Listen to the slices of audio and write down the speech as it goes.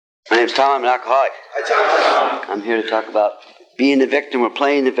My name's Tom. I'm an alcoholic. Hi, Tom. I'm here to talk about being the victim or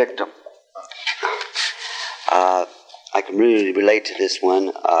playing the victim. I can really relate to this one,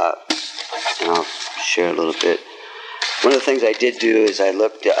 and I'll share a little bit. One of the things I did do is I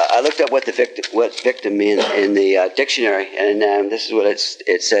looked up what victim means in the dictionary, and this is what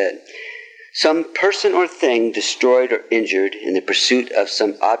it said: some person or thing destroyed or injured in the pursuit of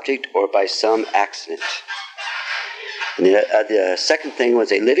some object or by some accident. And the second thing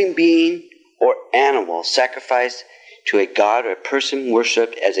was a living being or animal sacrificed to a god or a person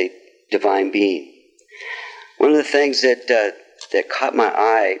worshipped as a divine being. One of the things that caught my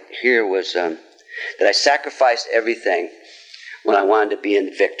eye here was that I sacrificed everything when I wanted to be in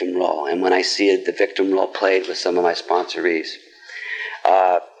the victim role, and when I see the victim role played with some of my sponsorees.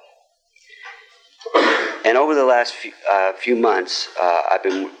 And over the last few months, I've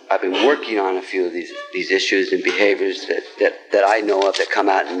been working on a few of these issues and behaviors that I know of that come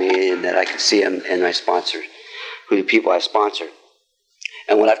out in me, and that I can see them in my sponsors, who the people I sponsor.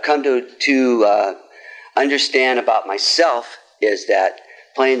 And what I've come to understand about myself is that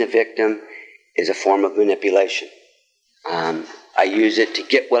playing the victim is a form of manipulation. I use it to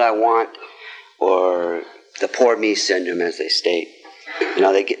get what I want, or the poor me syndrome, as they state. You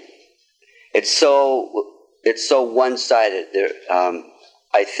know, it's so one-sided.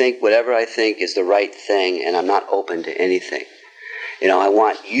 I think whatever I think is the right thing, and I'm not open to anything. You know, I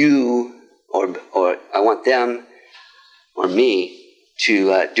want you, or I want them, or me,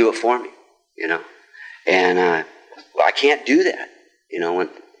 to do it for me. You know, and I can't do that. You know, when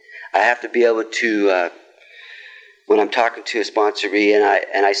I have to be able to, when I'm talking to a sponsoree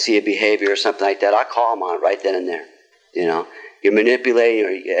and I see a behavior or something like that, I call them on it right then and there. You know, you're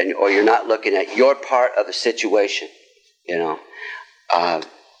manipulating, or you're not looking at your part of a situation. You know,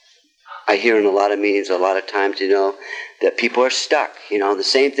 I hear in a lot of meetings, a lot of times, you know, that people are stuck. You know, the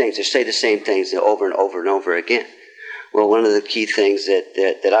same things. They say the same things over and over and over again. Well, one of the key things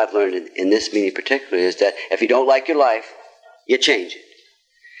that I've learned in this meeting particularly is that if you don't like your life, you change it.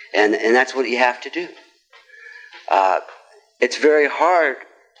 And that's what you have to do. It's very hard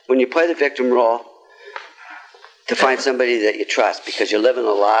when you play the victim role to find somebody that you trust, because you're living a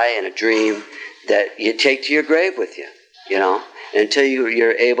lie and a dream that you take to your grave with you, you know. And until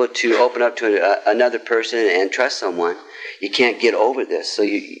you're able to open up to another person and trust someone, you can't get over this. So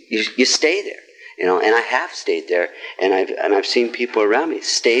you stay there. You know, and I have stayed there, and I've seen people around me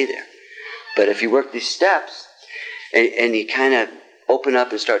stay there. But if you work these steps, and you kind of open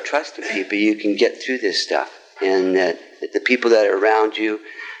up and start trusting people, you can get through this stuff. And that the people that are around you,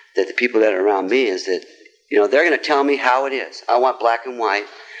 that the people that are around me, is that, you know, they're going to tell me how it is. I want black and white.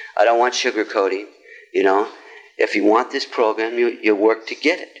 I don't want sugarcoating. You know, if you want this program, you work to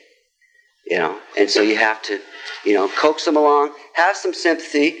get it. You know, and so you have to, you know, coax them along, have some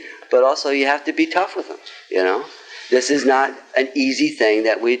sympathy. But also you have to be tough with them, you know. This is not an easy thing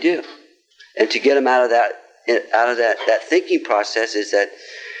that we do. And to get them out of that thinking process is that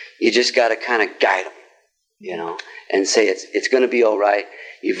you just got to kind of guide them, you know, and say it's going to be all right.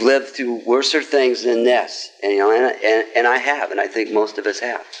 You've lived through worser things than this, and you know, and I have, and I think most of us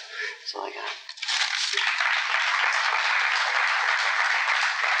have. That's all I got.